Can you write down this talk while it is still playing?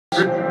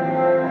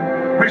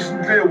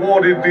recently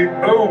awarded the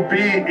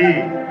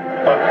OBE.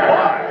 But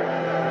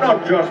why?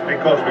 Not just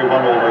because we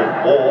won all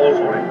those wars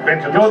or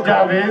invented You're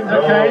David,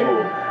 okay?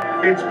 No,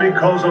 it's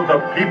because of the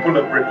people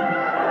of Britain,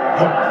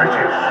 the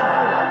British.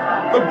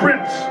 The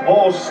Brits,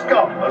 or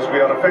scum as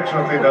we are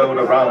affectionately known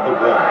around the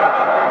world.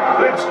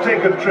 Let's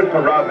take a trip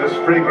around this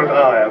fragrant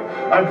isle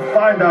and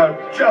find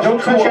out just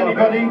Don't touch who are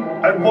anybody.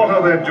 they and what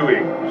are they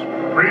doing.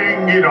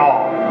 Bring it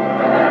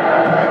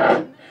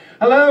on.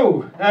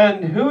 Hello,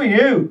 and who are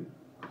you?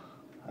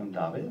 I'm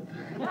David.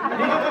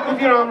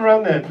 Move your arm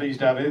around there, please,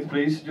 David,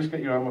 please. Just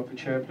get your arm off the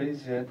chair,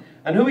 please. Yeah.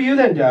 And who are you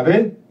then,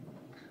 David?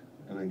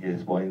 And I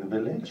guess why in the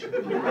village?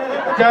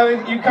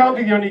 David, you can't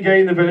be the only gay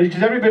in the village,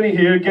 because everybody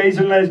here are gays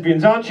and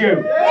lesbians, aren't you?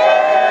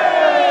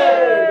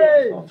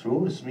 It's not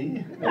true, it's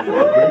me.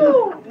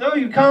 No,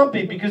 you can't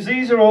be, because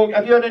these are all...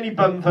 Have you had any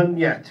bum fun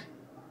yet?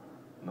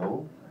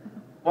 No,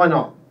 Why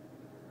not?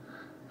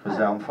 because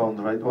I haven't found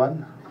the right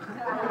one.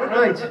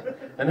 Right.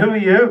 And who are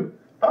you?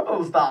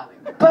 Bubbles, darling.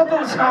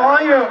 Bubbles, how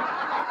are you?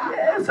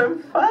 Yes, I'm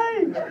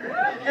fine.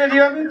 Yeah,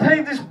 you haven't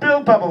paid this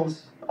bill,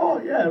 Bubbles. Oh,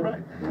 yeah,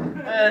 right.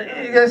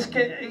 Yes,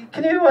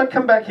 can you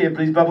come back here,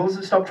 please, Bubbles,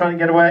 and stop trying to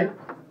get away?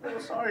 Oh,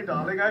 sorry,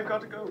 darling, I've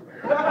got to go.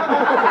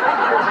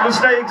 You'll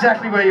stay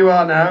exactly where you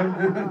are now.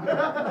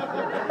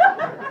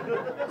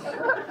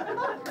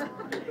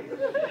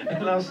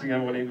 The last thing I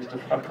wanted was to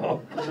fuck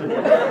off.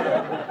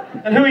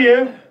 And who are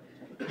you?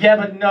 Yeah,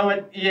 but no,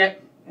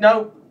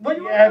 no. What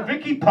you Yeah,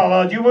 Vicky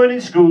Pollard, you weren't in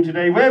school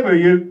today. Where were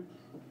you?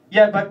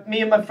 Yeah, but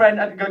me and my friend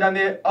had to go down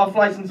there off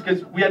license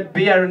because we had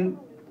beer and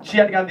she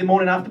had to go out the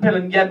morning after pill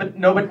and yeah, but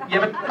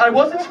I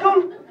was in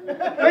school.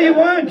 No, you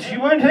weren't.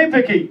 You weren't. Hey,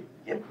 Vicky.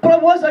 Yeah, but I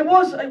was.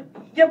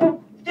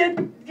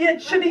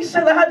 Shouldn't he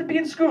said I had to be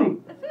in school?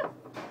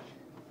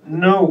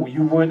 No,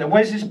 you weren't. And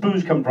where's this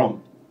booze come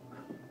from?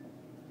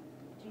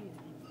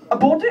 I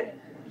bought it.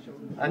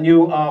 And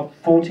you are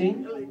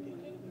 14?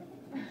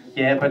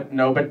 Yeah, but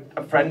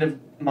a friend of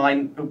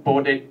mine who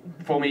bought it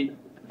for me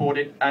bought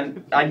it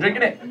and I'm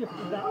drinking it.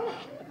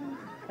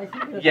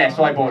 Yeah,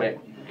 so I bought it.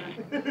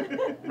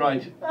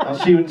 Right. I'll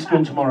see you in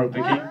school tomorrow,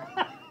 Vicky.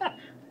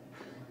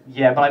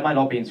 Yeah, but I might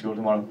not be in school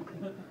tomorrow.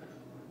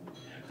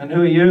 And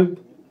who are you?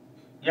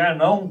 Yeah,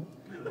 no.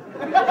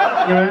 You're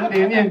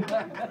Andy, aren't you?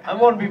 I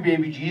want to be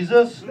baby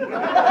Jesus.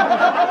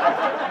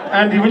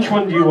 Andy, which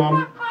one do you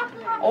want?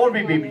 I want to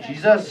be baby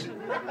Jesus.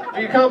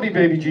 You can't be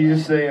baby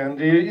Jesus there,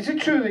 Andy. Is it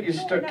true that you're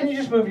stuck? Can you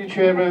just move your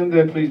chair around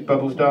there, please,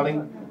 Bubbles,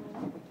 darling?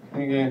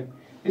 There you go.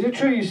 Is it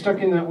true you're stuck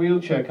in that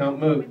wheelchair, can't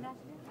move?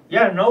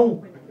 Yeah,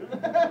 no.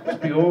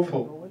 Must be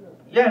awful.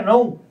 Yeah,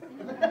 no.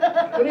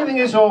 Don't you think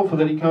it's awful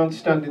that he can't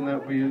stand in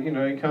that wheel? You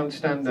know, he can't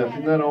stand up.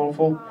 Isn't that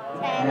awful?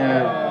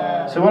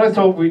 Yeah. So what I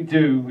thought we'd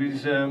do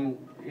is, you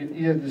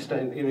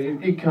understand, you know,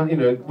 he can't, you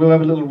know, we'll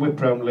have a little whip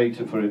round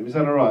later for him. Is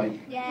that all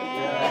right?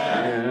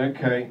 Yeah,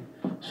 okay.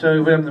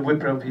 So we'll have the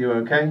whip round for you,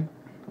 okay?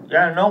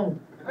 Yeah, no.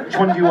 Which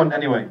one do you want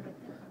anyway?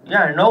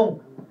 Yeah,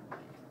 no. Do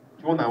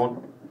you want that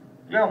one?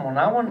 Yeah, I want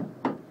that one.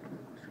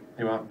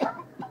 Here you are.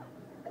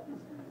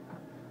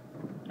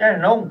 Yeah,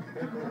 no.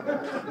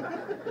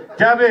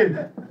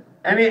 David!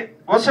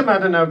 What's the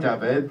matter now,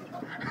 David?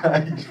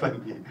 He's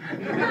funny.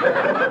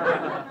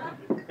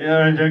 Yeah,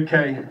 right,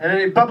 okay. And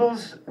any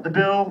Bubbles, the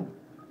bill?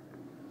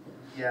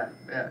 Yeah.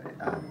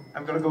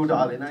 I'm gonna go,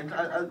 darling.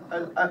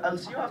 I'll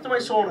see you after my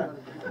sauna.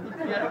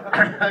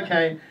 Yeah.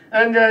 Okay.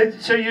 And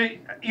so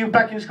you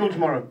back in school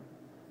tomorrow?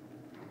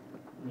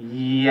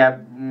 Yeah.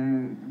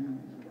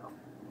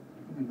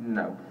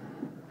 No.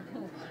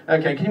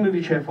 Okay, can you move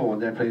your chair forward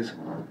there, please?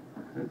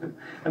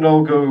 And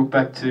I'll go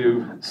back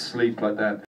to sleep like that.